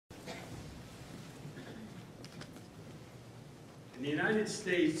In the United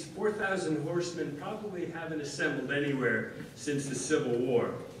States, 4,000 horsemen probably haven't assembled anywhere since the Civil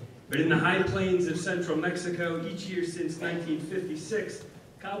War. But in the high plains of central Mexico, each year since 1956,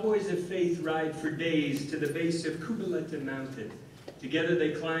 cowboys of faith ride for days to the base of Cabalgata mountain. Together they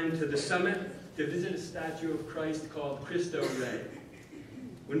climb to the summit to visit a statue of Christ called Christo Rey.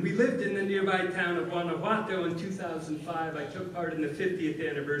 When we lived in the nearby town of Guanajuato in 2005, I took part in the 50th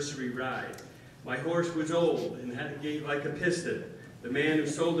anniversary ride. My horse was old and had a gait like a piston. The man who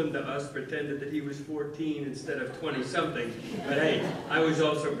sold him to us pretended that he was 14 instead of 20-something, but hey, I was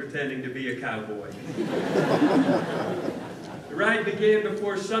also pretending to be a cowboy. The ride began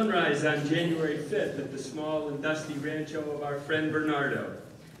before sunrise on January 5th at the small and dusty rancho of our friend Bernardo.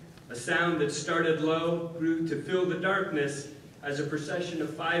 A sound that started low grew to fill the darkness as a procession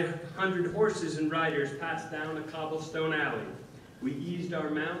of 500 horses and riders passed down a cobblestone alley. We eased our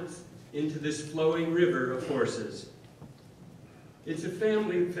mounts into this flowing river of horses. It's a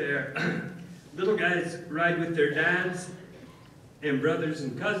family affair. Little guys ride with their dads and brothers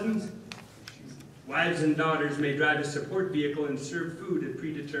and cousins. Wives and daughters may drive a support vehicle and serve food at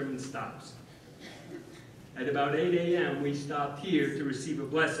predetermined stops. At about 8 a.m., we stopped here to receive a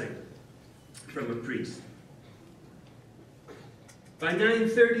blessing from a priest. By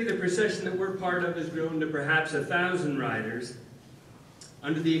 9:30, the procession that we're part of has grown to perhaps 1,000 riders.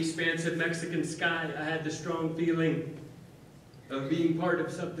 Under the expansive Mexican sky, I had the strong feeling of being part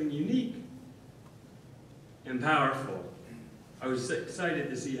of something unique and powerful. I was excited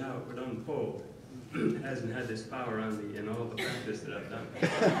to see how it would unfold. It hasn't had this power on me in all the practice that I've done.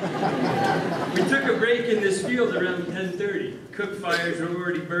 We took a break in this field around 10:30. Cook fires were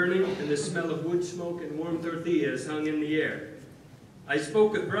already burning, and the smell of wood smoke and warm tortillas hung in the air. I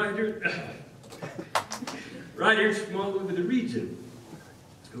spoke with riders from all over the region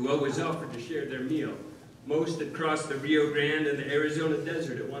who always offered to share their meal. Most had crossed the Rio Grande and the Arizona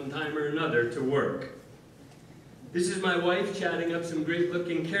desert at one time or another to work. This is my wife chatting up some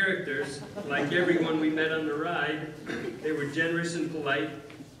great-looking characters. Like everyone we met on the ride, they were generous and polite,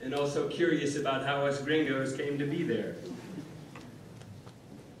 and also curious about how us gringos came to be there.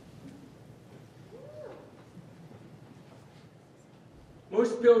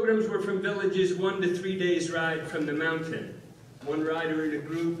 Most pilgrims were from villages 1 to 3 days' ride from the mountain. One rider in a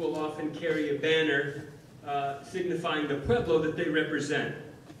group will often carry a banner signifying the pueblo that they represent.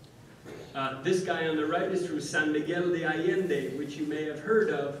 This guy on the right is from San Miguel de Allende, which you may have heard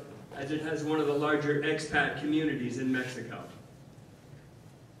of, as it has one of the larger expat communities in Mexico.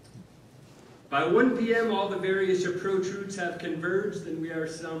 By 1 p.m., all the various approach routes have converged, and we are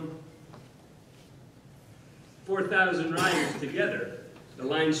some 4,000 riders together. The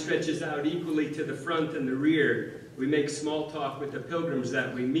line stretches out equally to the front and the rear. We make small talk with the pilgrims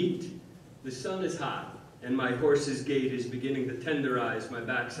that we meet. The sun is hot, and my horse's gait is beginning to tenderize my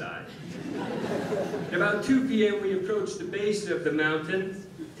backside. At about 2 p.m., we approach the base of the mountain.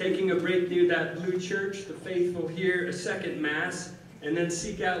 Taking a break near that blue church, the faithful hear a second mass, and then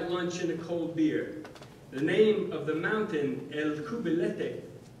seek out lunch and a cold beer. The name of the mountain, El Cubilete,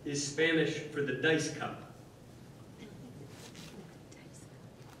 is Spanish for the dice cup.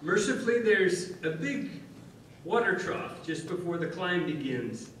 Mercifully, there's a big water trough just before the climb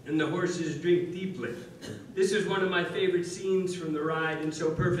begins, and the horses drink deeply. This is one of my favorite scenes from the ride, and so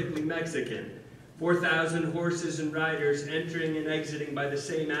perfectly Mexican. 4,000 horses and riders entering and exiting by the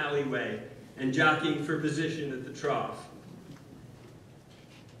same alleyway and jockeying for position at the trough.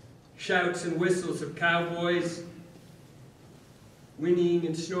 Shouts and whistles of cowboys, whinnying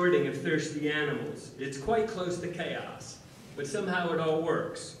and snorting of thirsty animals. It's quite close to chaos, but somehow it all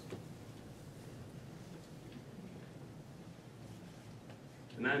works.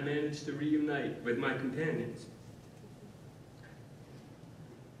 And I managed to reunite with my companions.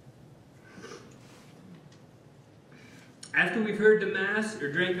 After we've heard the mass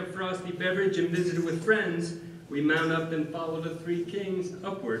or drank a frosty beverage and visited with friends, we mount up and follow the Three Kings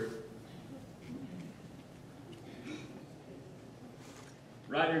upward.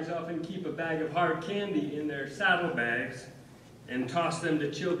 Riders often keep a bag of hard candy in their saddlebags and toss them to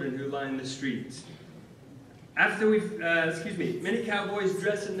children who line the streets. After many cowboys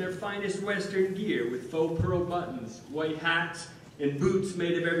dress in their finest Western gear with faux pearl buttons, white hats, and boots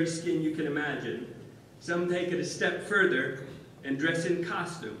made of every skin you can imagine. Some take it a step further and dress in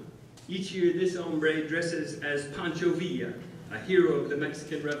costume. Each year, this hombre dresses as Pancho Villa, a hero of the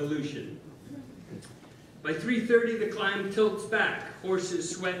Mexican Revolution. By 3:30, the climb tilts back. Horses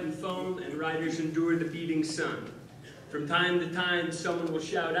sweat and foam, and riders endure the beating sun. From time to time, someone will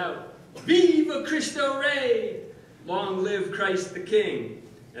shout out, "Viva Cristo Rey! Long live Christ the King!"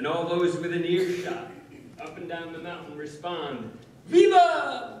 And all those within earshot, up and down the mountain, respond,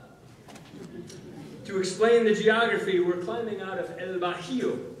 Viva! To explain the geography, we're climbing out of El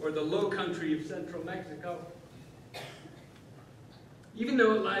Bajío, or the low country of central Mexico. Even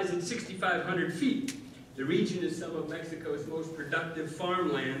though it lies at 6,500 feet, the region is some of Mexico's most productive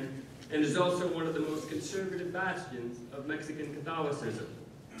farmland and is also one of the most conservative bastions of Mexican Catholicism.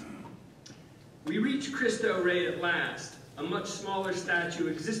 We reach Christo Rey at last. A much smaller statue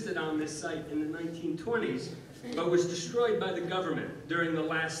existed on this site in the 1920s, but was destroyed by the government during the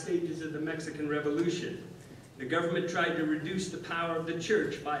last stages of the Mexican Revolution. The government tried to reduce the power of the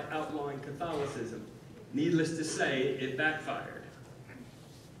church by outlawing Catholicism. Needless to say, it backfired.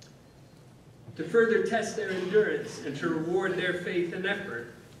 To further test their endurance and to reward their faith and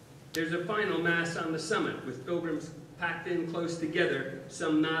effort, there's a final mass on the summit with pilgrims packed in close together,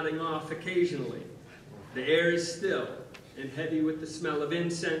 some nodding off occasionally. The air is still and heavy with the smell of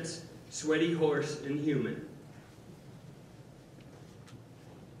incense, sweaty horse, and human.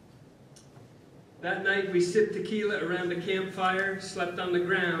 That night we sipped tequila around the campfire, slept on the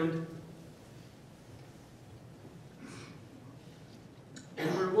ground,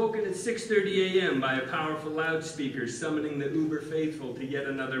 and were woken at 6:30 a.m. by a powerful loudspeaker summoning the uber faithful to yet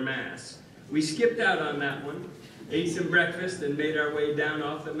another mass. We skipped out on that one, ate some breakfast, and made our way down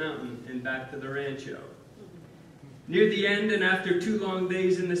off the mountain and back to the rancho. Near the end, and after 2 long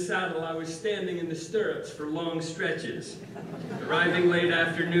days in the saddle, I was standing in the stirrups for long stretches. Arriving late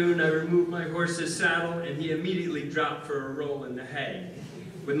afternoon, I removed my horse's saddle, and he immediately dropped for a roll in the hay.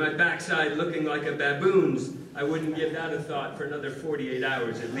 With my backside looking like a baboon's, I wouldn't give that a thought for another 48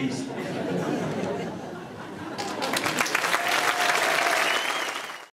 hours at least.